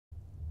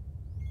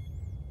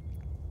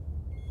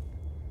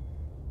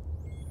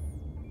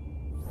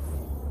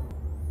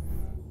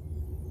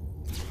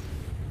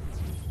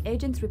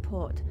Agents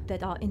report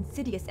that our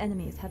insidious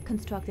enemies have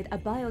constructed a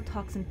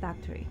biotoxin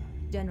factory.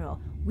 General,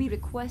 we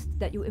request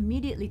that you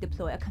immediately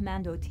deploy a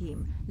commando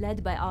team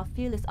led by our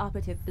fearless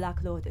operative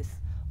Black Lotus.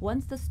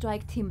 Once the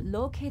strike team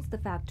locates the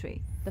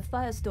factory, the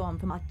firestorm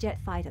from our jet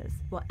fighters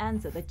will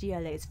answer the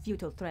GLA's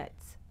futile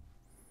threats.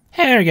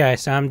 Hey there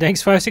guys, I'm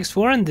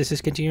Danks564 and this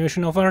is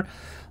continuation of our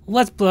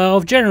Let's Play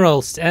of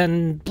Generals,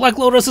 and Black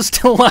Lotus is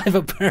still alive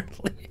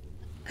apparently.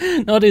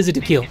 Not easy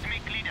to kill.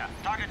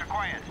 Target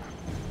acquired.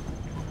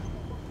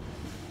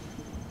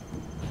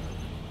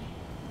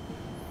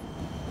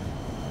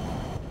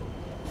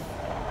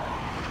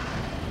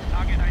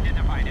 Target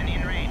identified and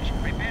in range.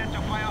 Prepare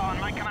to fire on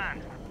my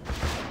command.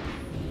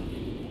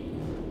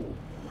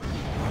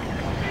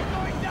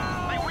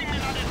 My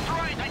wingmen are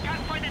destroyed. I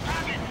can't find the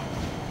target.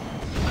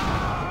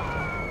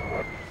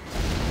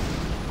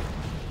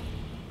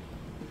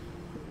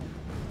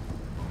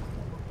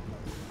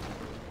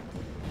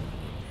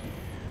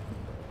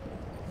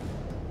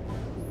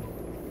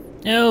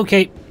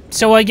 Okay,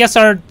 so I guess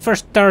our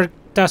first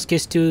task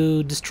is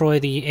to destroy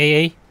the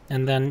AA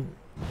and then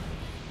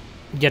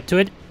get to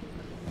it.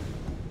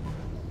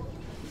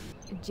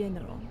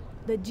 General,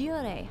 the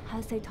GRA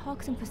has a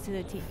toxin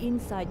facility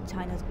inside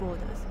China's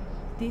borders.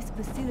 This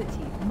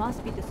facility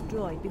must be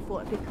destroyed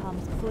before it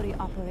becomes fully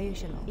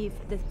operational. If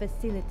the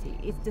facility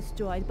is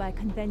destroyed by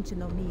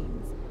conventional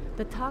means,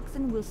 the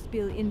toxin will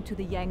spill into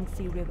the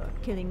Yangtze River,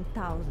 killing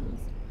thousands.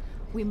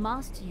 We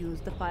must use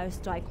the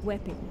Firestrike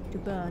weapon to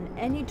burn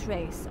any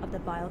trace of the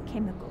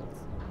biochemicals.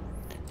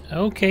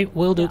 Okay,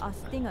 will do. There are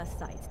Stinger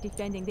sites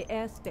defending the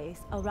airspace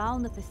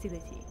around the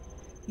facility.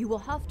 You will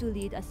have to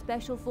lead a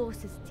special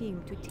forces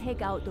team to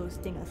take out those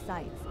Stinger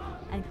sites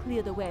and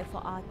clear the way for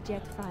our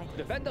jet fighters.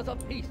 Defenders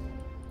of peace.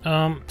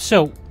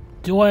 So,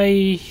 do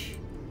I...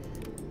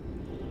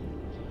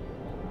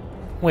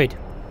 Wait.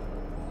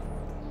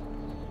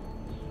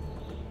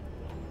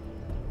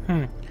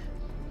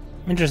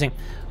 Interesting.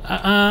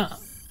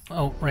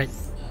 Oh, right.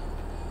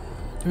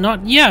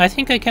 Yeah, I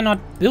think I cannot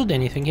build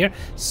anything here.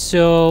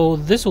 So,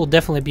 this will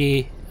definitely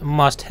be a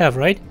must-have,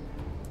 right?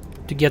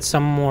 To get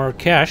some more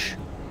cash.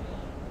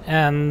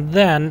 And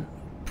then,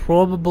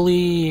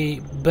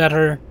 probably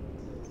better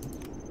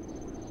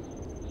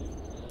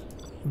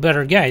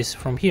guys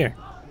from here.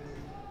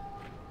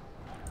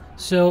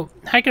 So,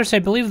 hackers, I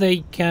believe they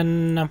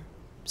can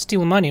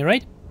steal money,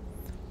 right?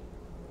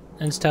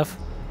 And stuff.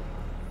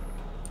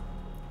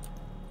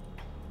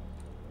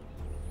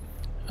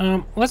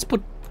 Let's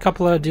put a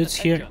couple of dudes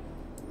here.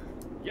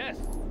 Yes,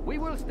 we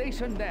will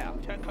station there.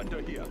 Tank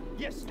hunter here.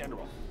 Yes,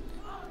 General.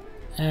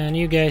 And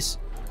you guys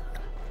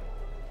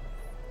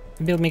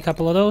build me a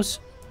couple of those.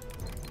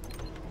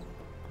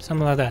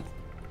 Something like that.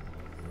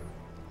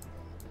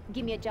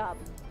 Give me a job.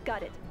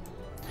 Got it.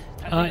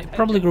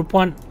 Probably group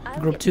 1,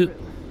 group 2.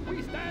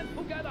 We stand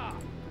together.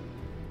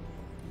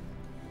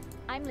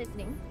 I'm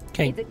listening.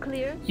 Okay. Is it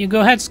clear? You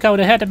go ahead, scout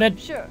ahead a bit.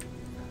 Sure.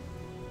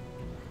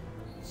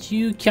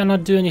 You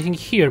cannot do anything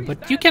here,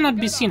 but you cannot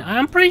be seen.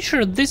 I'm pretty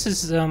sure this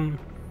is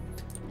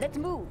Let's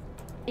move.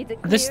 Is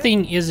it clear? this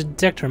thing is a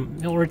detector,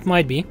 or it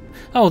might be.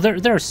 Oh,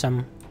 there's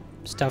some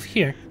stuff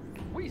here,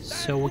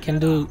 so we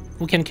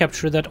can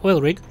capture that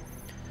oil rig,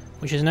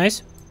 which is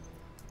nice.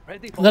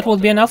 That will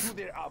be enough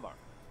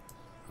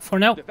for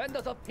now.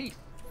 Defenders of peace.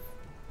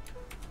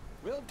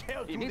 We'll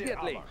tail through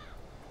Immediately. their armor.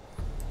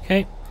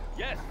 Okay,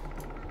 Yes.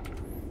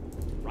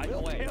 Right We'll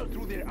away. tail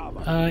through their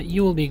armor.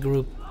 you will be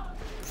group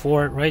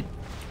 4, right?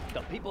 The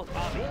people's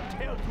army.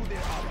 Tail through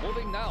their armor.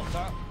 Moving now,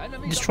 sir.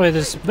 Enemy Destroy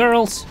these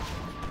barrels.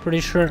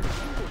 Pretty sure.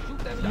 shoot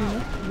them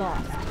down.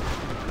 Lost.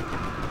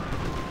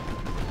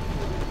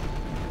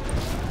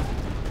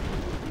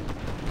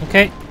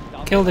 Okay,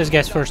 kill these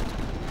guys first.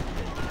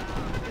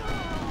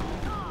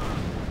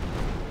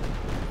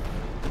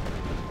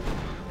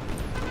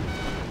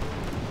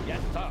 Yes,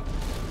 sir.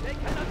 They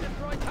cannot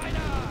destroy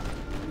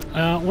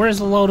China. Where's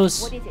the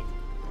Lotus? What is it?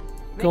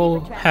 Go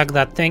Ready for track. hack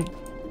that thing.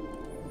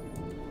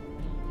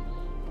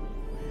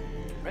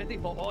 Ready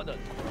for orders.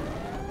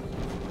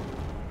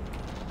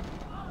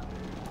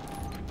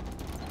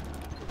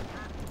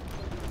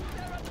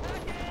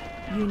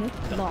 Unit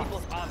The lost.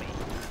 people's army.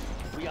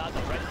 We are the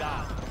Red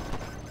Guard.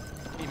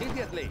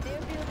 Immediately.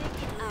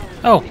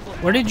 Oh,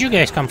 where did you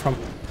guys come from?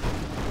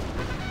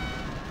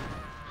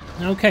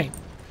 Okay,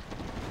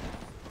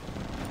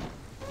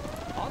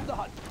 On the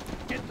hunt.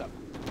 Get them.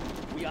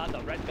 We are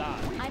the Red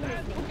Guard. I'm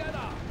listening.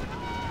 Together.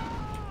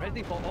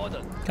 Ready for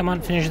orders. come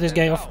on, finish this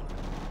guy off.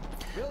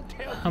 We'll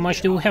tail How through much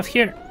their do we have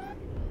here? armor.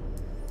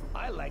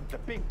 I like the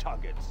big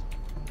targets.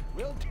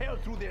 We'll tail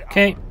through their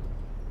Okay, armor.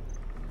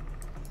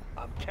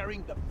 I'm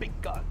carrying the big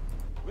gun.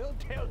 We'll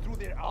tail through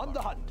their armor. On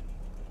the hunt.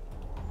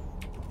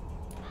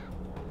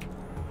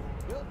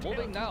 We'll tail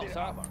Moving through now, their sir.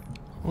 armor.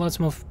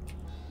 let's move.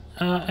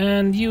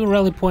 And you,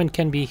 rally point,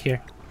 can be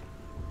here.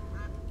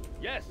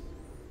 Yes.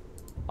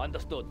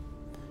 Understood.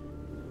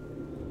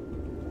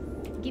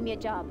 Give me a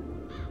job.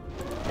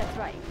 That's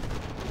right.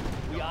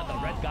 We are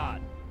the Red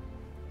Guard.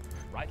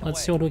 Right Let's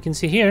away. see what we can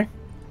see here.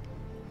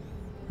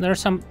 There are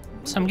some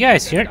some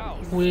guys here.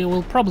 We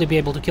will probably be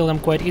able to kill them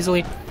quite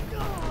easily.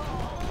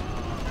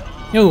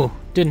 Oh,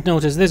 didn't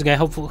notice this guy.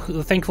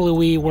 Hopefully, thankfully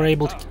we were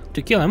able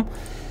to kill him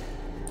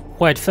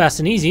quite fast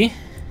and easy.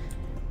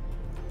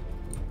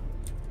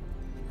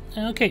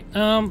 Okay,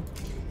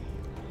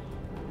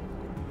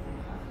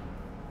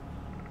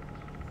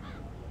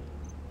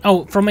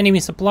 oh, from enemy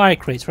supply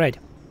crates, right.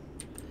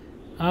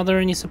 Are there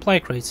any supply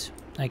crates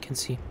I can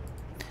see?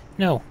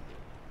 No.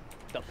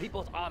 The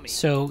People's Army.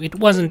 So it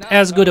wasn't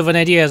as good of an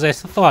idea as I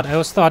thought. I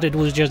always thought it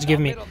would just give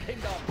me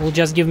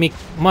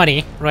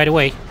money right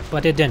away,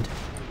 but it didn't.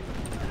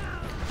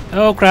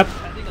 Oh crap.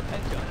 Standing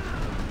attention.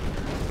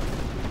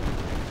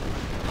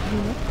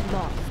 Unit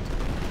lost.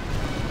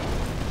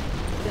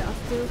 There are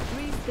still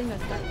 3 Stinger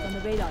sites on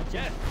the radar jet.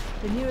 Yes.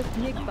 The nearest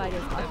MiG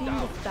fighters are being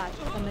dispatched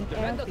from an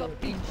Defenders airfield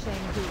of in peace.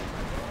 Chengdu.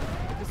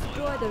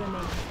 Destroy the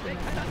remaining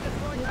Stinger sites. To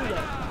the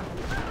west.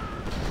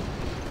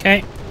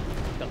 Okay.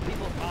 The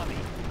People's Army.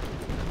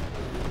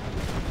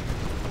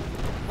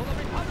 For the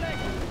Republic.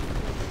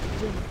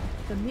 Jim,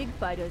 the MiG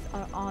fighters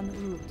are en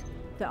route.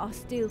 There are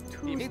still 2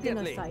 Stinger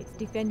Immediately. sites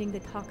defending the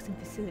toxin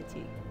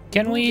facility.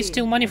 Can Move we in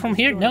steal money and from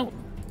here? destroy No.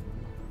 them.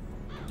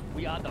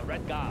 We are the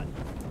Red Guard.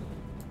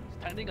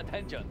 Standing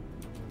attention.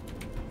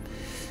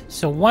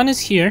 So one is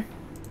here.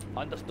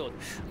 Understood.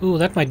 Ooh,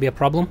 that might be a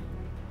problem.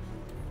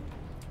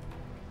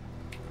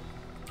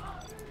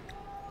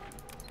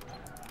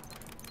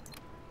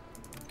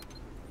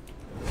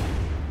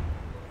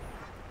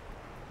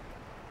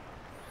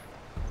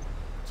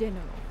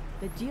 General,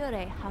 the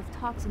GRA have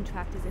toxin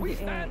tractors in We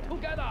the area. stand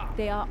together.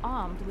 They are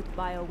armed with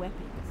bioweapons.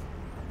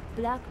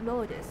 Black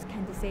Lotus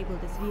can disable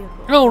this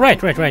vehicle. Oh, right,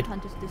 but right, right.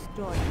 can't Hunters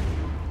destroy it.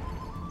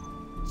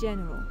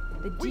 General,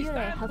 the We GRA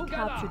stand have together.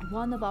 captured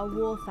one of our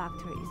war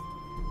factories.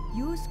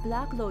 Use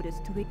Black Lotus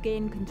to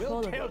regain control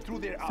of tear it, through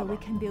their so we armor.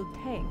 can build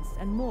tanks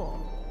and more.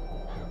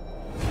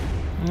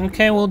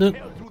 Okay, we'll do.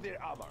 Tear through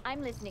their armor.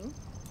 I'm listening.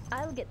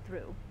 I'll get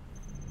through.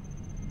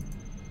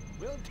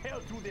 We'll tear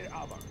through their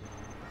armor.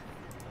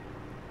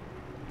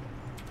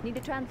 Need a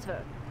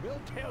transfer. We'll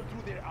tear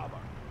through their armor.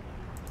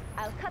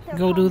 I'll cut their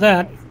Go do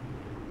that. comms.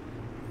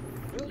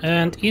 We'll tear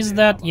And through is their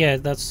that... armor. Yeah,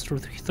 that's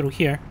through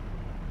here.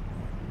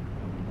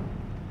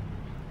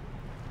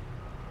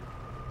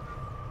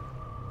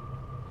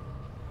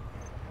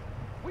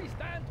 We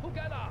stand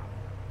together.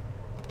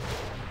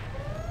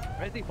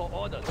 Ready for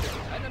orders.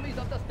 Enemies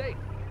of the state.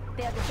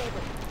 They are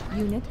disabled.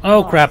 Unit Oh,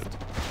 lost. crap.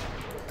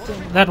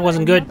 General, That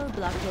wasn't good. Another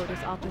Black Lotus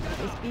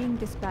operative is being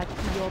dispatched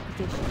to your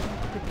position.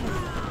 Protect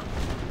them.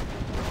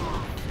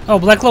 Oh,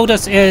 Black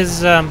Lotus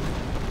is... Enemies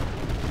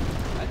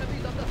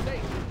of the state.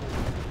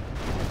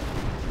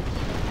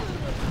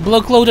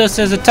 Black Lotus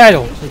is a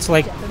title. It's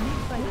like The MiG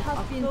fighters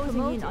have been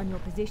closing in on your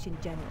position,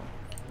 General.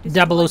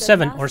 007 Destroy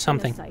the or last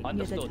something. Stinger site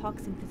near the Understood.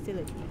 toxin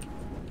facility.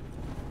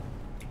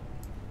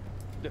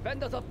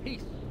 Defenders of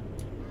peace.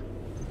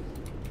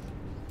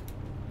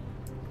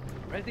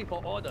 Ready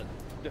for orders.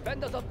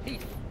 Defenders of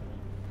peace.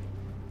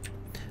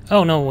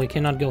 Oh no, we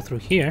cannot go through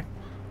here.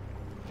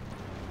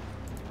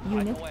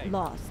 Unit away.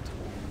 lost.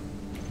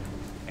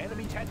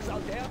 Enemy tanks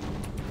out there.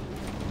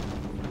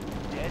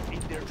 Dead in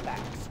their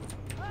tracks.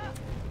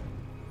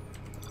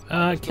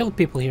 Kill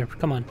people here.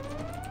 Come on.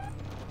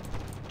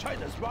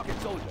 China's rocket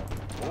soldier.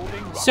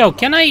 Holding rocket So,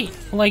 can I,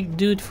 like,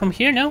 do it from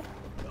here now?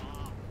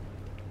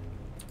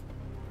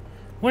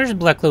 Where's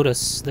Black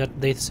Lotus that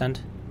they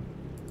sent?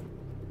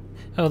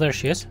 Oh, there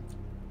she is.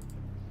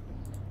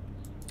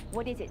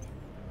 What is it?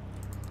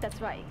 That's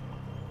right.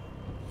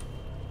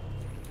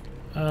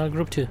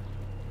 Group 2.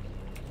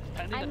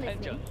 Standing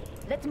attention.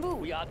 Let's move.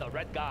 We are the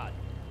Red Guard.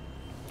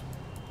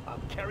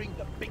 I'm carrying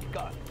the big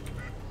gun.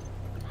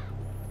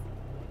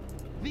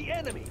 The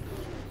enemy.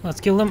 Let's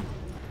kill them.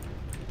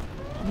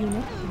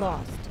 Unit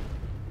lost.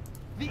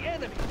 The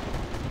enemy.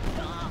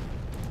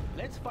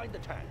 Let's find the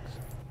tanks.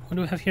 What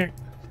do we have here?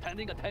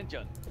 Standing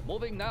attention.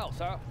 Moving now,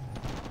 sir.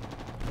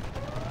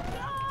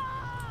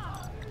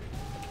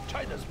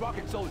 China's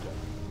rocket soldier.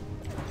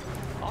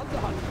 On the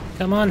hunt.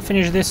 Come on,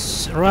 finish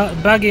this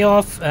buggy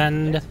off.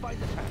 And Let's find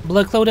the tanks.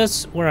 Black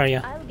Lotus, where are you?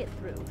 I'll get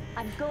through.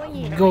 I'm going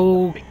in.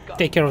 Go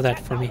take care of that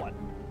for me. One.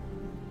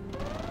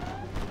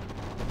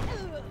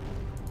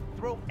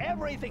 Throw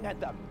everything at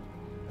them.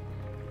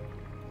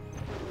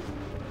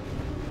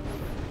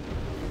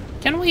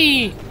 Can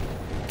we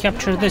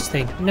capture this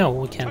thing? No,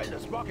 we can't.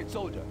 China's rocket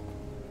soldier.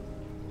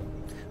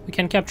 We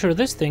can capture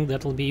this thing.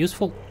 That'll be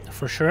useful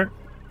for sure.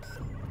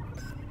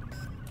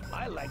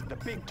 I like the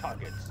big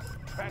targets.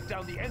 Track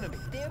down the enemy.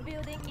 They're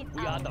building it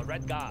We are the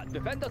Red Guard.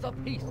 Defenders of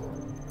peace.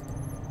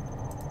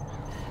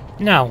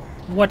 Now,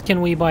 what can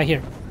we buy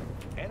here?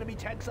 Enemy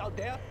tanks out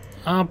there.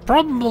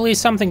 Probably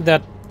something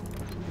that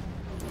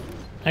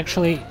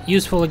actually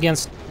useful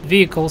against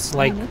vehicles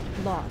like Unit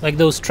lost.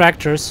 those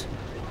tractors.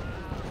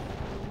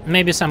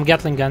 Maybe some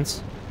Gatling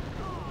guns.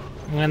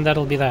 And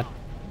that'll be that.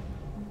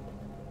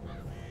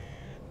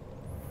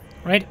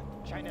 Right?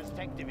 China's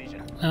tank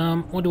division.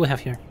 What do we have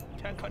here?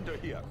 Tank hunter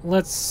here.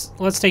 Let's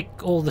take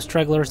all the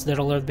stragglers that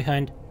are left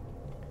behind.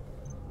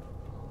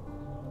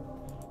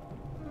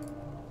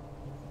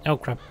 Oh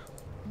crap.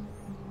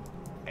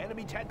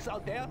 Enemy tanks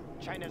out there.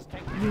 China's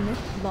tank. Unit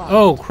lost.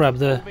 Oh crap,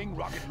 Moving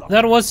rocket launcher.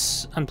 that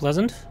was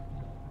unpleasant.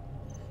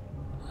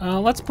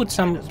 Let's put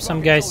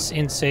some guys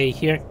in, say,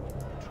 here.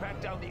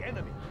 Track down the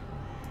enemy.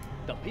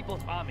 The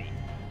People's Army.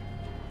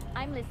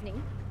 I'm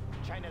listening.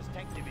 China's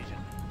tank division.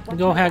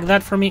 Go hack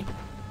that for me.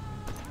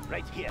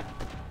 Right here.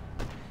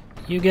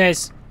 You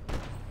guys.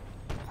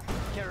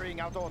 Carrying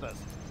out orders.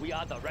 We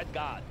are the Red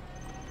Guard.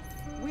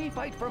 We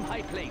fight from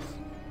high place.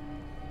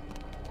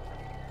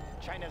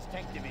 China's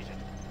tank division.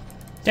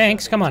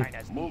 Tanks, come on.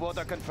 China's move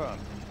order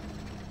confirmed.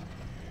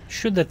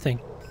 Shoot that thing.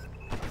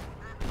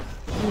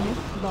 Unit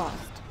lost.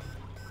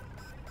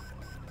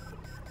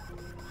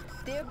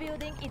 Their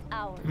building is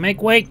ours.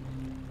 Make way.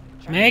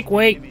 Make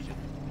way. Division.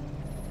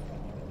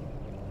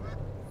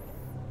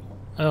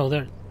 Oh,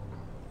 there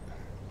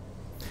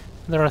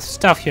are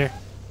stuff here.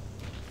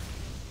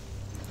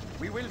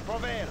 We will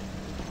prevail.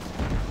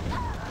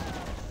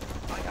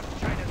 I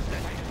have China's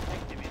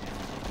tank division.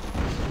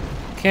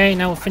 Okay,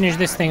 now we'll finish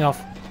this thing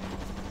off.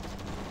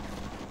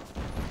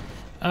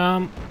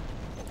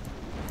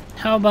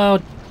 How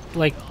about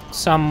like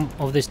some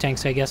of these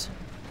tanks, I guess.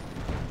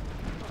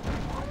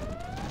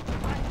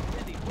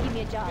 Give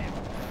me a job.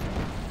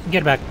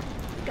 Get back.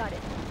 Got it.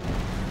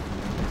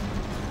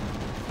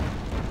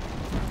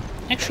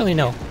 Actually,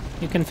 no.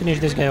 You can finish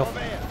this guy off.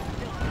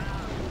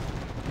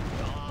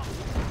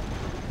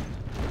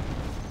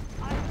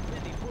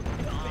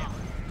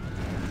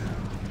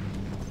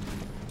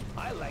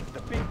 I like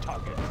the big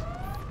targets.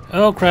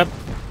 Oh crap.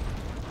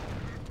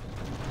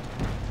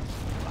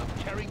 I'm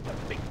carrying the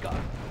big gun.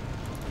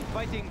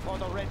 Fighting for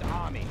the Red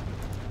Army.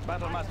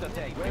 Battlemaster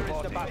tank. Where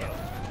is the battle?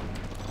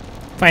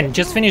 Fine,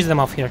 just finish them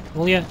off here,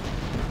 will ya?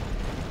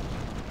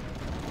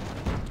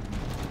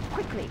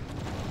 Quickly.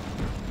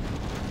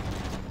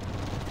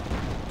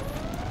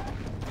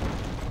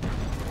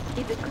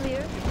 Is it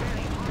clear?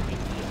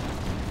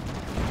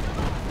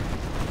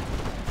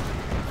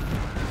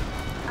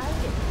 I'll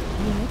get you.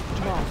 Unit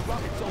lost.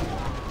 Rocket soldier.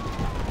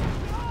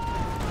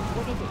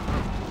 What is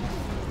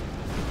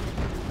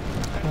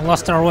it? We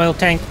lost our oil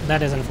tank.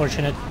 That is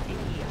unfortunate.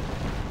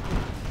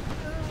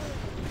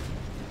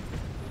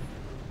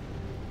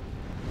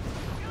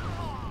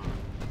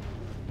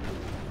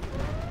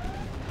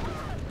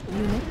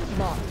 Unit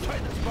lost.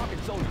 China's rocket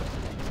soldier.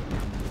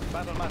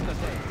 Battlemaster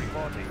tank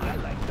reporting. I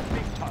like the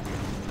big target.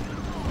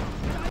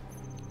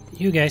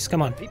 You guys,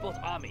 come on. People's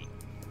Army.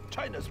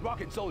 China's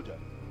rocket soldier.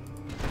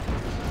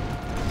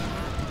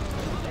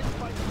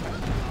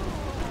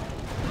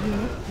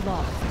 Unit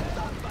lost.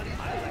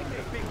 I like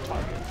the big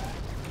target.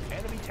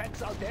 Enemy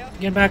tanks out there.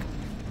 Get back.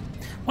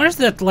 Where's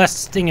that last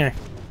stinger?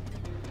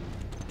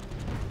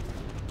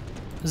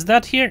 Is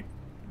that here?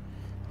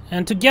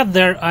 And to get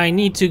there, I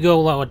need to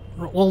go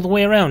all the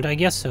way around, I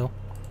guess so.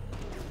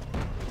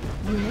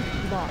 Unit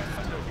lost.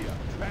 Under here.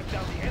 Track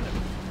down the enemy.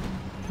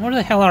 Where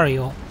the hell are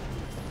you all?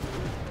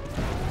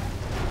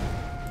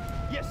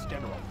 Yes,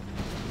 General.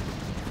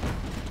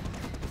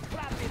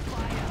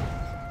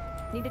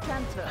 Need a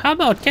transfer. How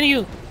about, can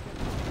you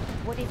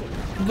What is it?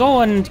 go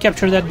and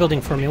capture that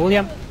building for me, will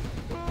ya?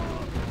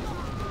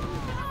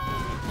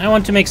 I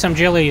want to make some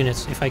jelly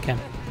units, if I can.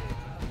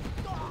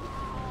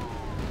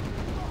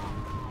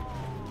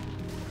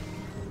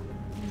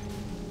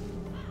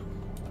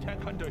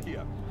 Tank under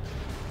here.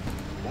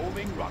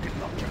 Moving rocket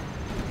launcher.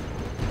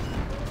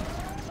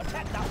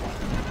 Attack that one.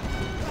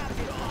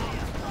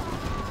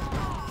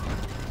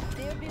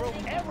 Their Throw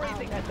building is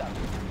everything ours. at them.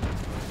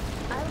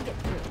 I'll get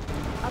through.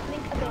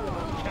 Uplink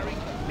available. Carrying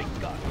the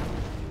big gun.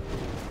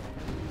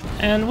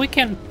 And we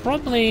can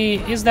probably...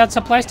 Is that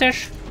supply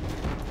stash?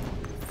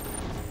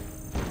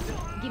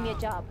 Give me a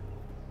job.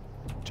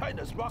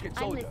 China's rocket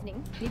I'm soldier.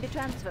 listening. Need a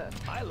transfer.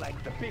 I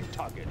like the big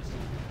targets.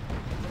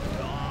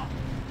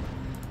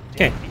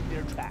 Okay, In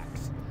their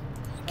tracks.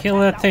 kill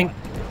that thing.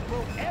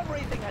 Throw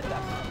everything at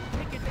them.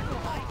 Take it to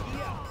high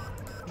here.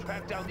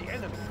 Track down the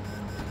enemy.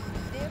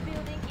 Their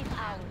building is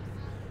ours.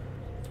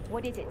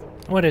 What is it?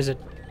 What is it?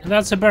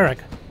 That's a barrack.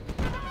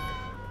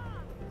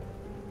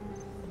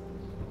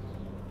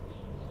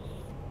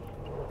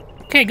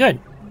 Okay, good.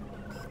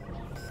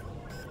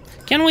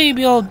 Can we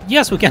build...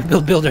 Yes, we can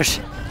build builders.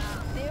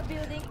 Their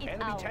building is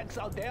Enemy ours. tanks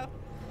out there.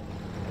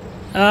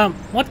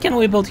 What can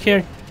we build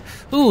here?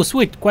 Ooh,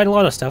 sweet, quite a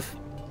lot of stuff.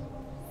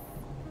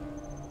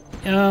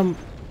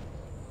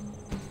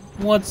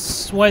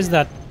 Why is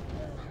that?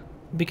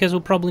 Because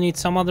we'll probably need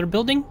some other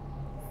building?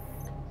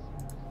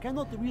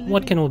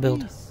 What can we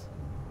build?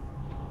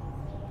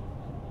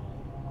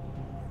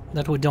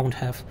 That we don't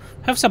have.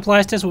 Have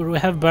supply station, we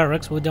have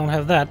barracks, we don't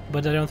have that,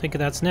 but I don't think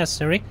that's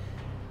necessary.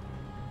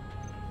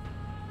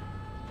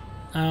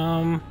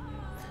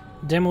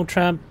 Demo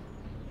trap,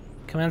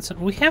 command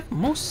center. We have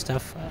most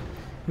stuff.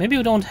 Maybe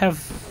we don't have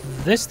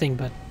this thing,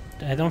 but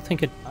I don't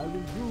think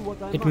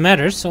it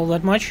matters all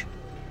that much,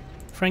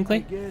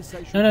 frankly.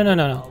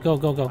 No.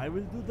 Go. I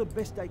will do the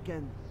best I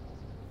can.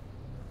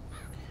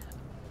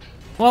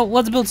 Well,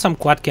 let's build some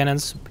quad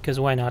cannons, because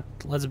why not?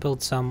 Let's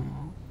build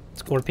some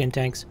Scorpion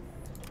tanks.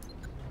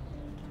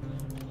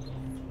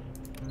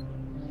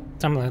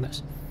 Something like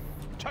this.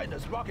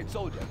 China's rocket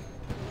soldier.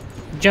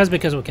 Just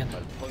because we can.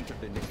 I'll puncture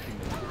the next thing.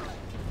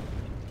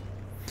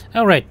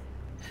 Alright.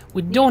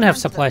 We don't have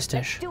supply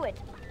stash. Do it.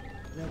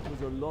 That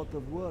was a lot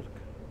of work.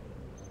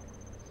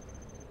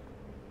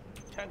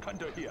 Tank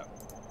hunter here.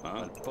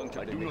 I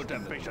do not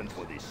have patience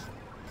for this.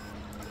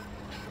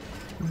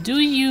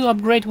 Do you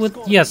upgrade with...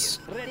 Yes.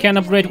 Can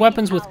upgrade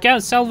weapons with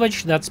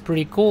salvage. That's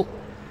pretty cool.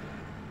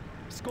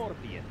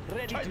 Scorpion,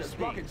 ready China's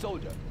rocket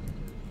soldier.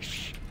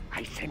 Shh!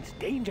 I sense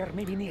danger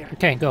maybe near.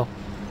 Okay, go.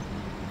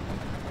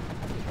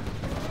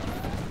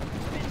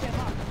 Spin them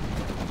up.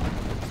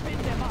 Spin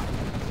them up.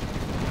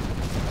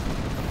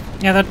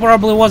 Yeah, that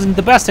probably wasn't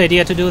the best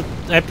idea to do it.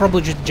 I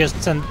probably should just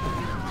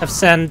have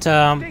sent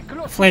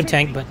flame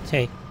tank, but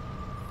hey.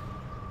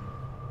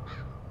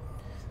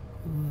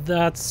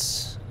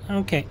 That's...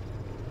 okay.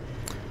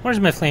 Where's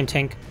my flame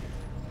tank?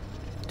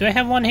 Do I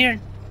have one here?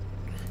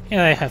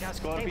 Yeah, I have.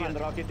 Scorpion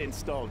rocket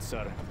installed,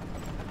 sir.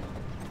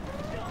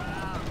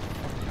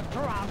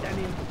 Drown them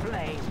in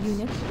flames.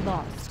 Unit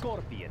lost.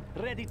 Scorpion,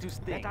 ready to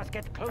stay. Let us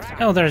get closer.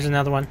 Oh, there's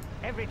another one.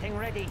 Everything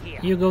ready here.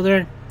 You go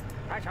there.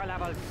 Pressure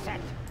level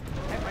set.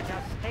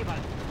 Temperature stable.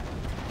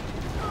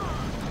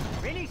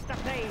 Release the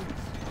flames.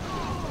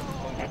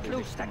 Let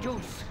loose the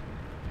juice.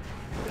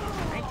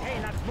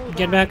 Maintain a smooth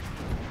Get back.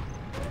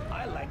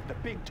 I like the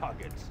big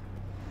targets.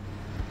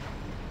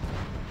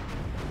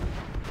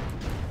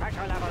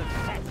 Pressure level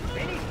set.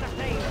 Release the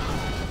flames.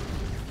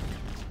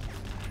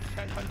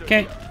 Tank hunter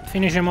Okay, here.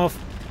 finish him off.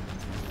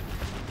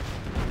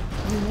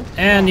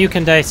 And you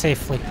can die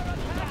safely.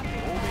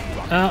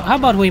 How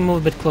about we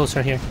move a bit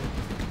closer here?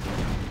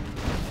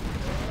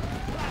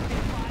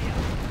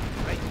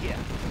 Right here.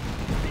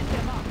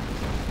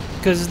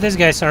 Because these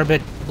guys are a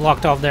bit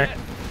blocked off there.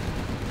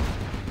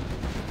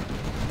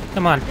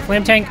 Come on,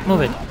 flame tank,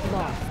 move it.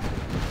 Lost.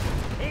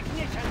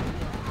 Ignition.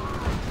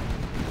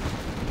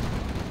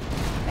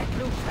 Let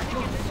loose the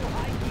juice.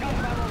 Gun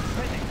barrel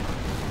spinning.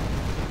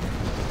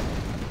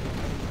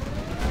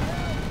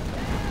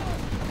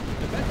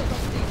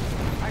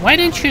 Why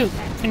didn't you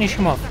finish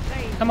him off?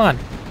 Come on.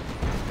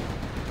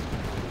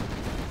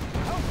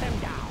 Hold them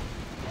down.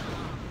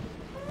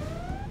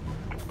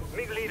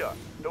 MiG leader,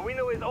 the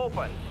window is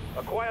open.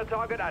 Acquire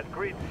target at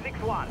grid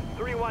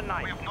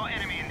 61319. We have no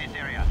enemy in this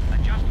area.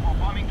 Adjust for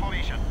bombing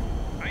formation.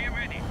 Are you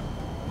ready?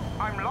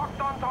 I'm locked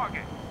on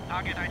target.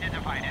 Target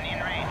identified and in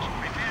range.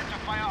 Prepare to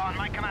fire on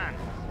my command.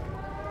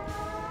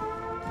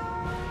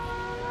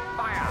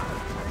 Fire.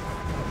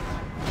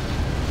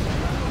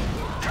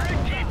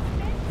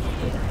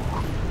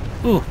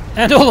 Ooh,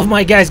 and all of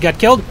my guys got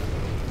killed.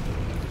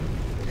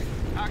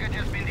 Target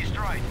has been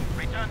destroyed.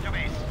 Return to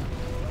base.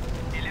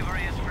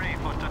 Delivery is free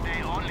for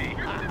today only.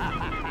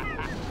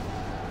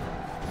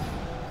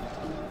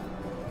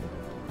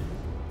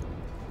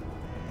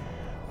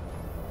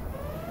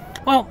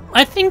 Well,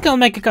 I think I'll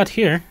make a cut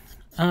here.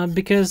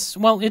 Because,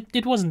 well,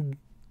 it wasn't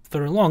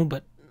very long,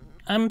 but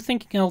I'm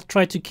thinking I'll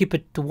try to keep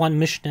it to one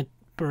mission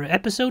per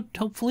episode,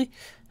 hopefully.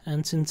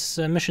 And since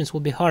missions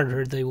will be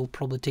harder, they will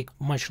probably take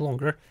much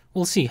longer.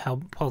 We'll see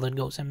how that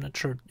goes. I'm not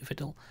sure if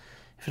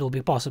it'll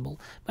be possible.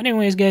 But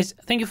anyways, guys,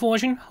 thank you for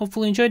watching.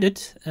 Hopefully you enjoyed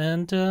it,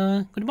 and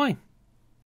goodbye.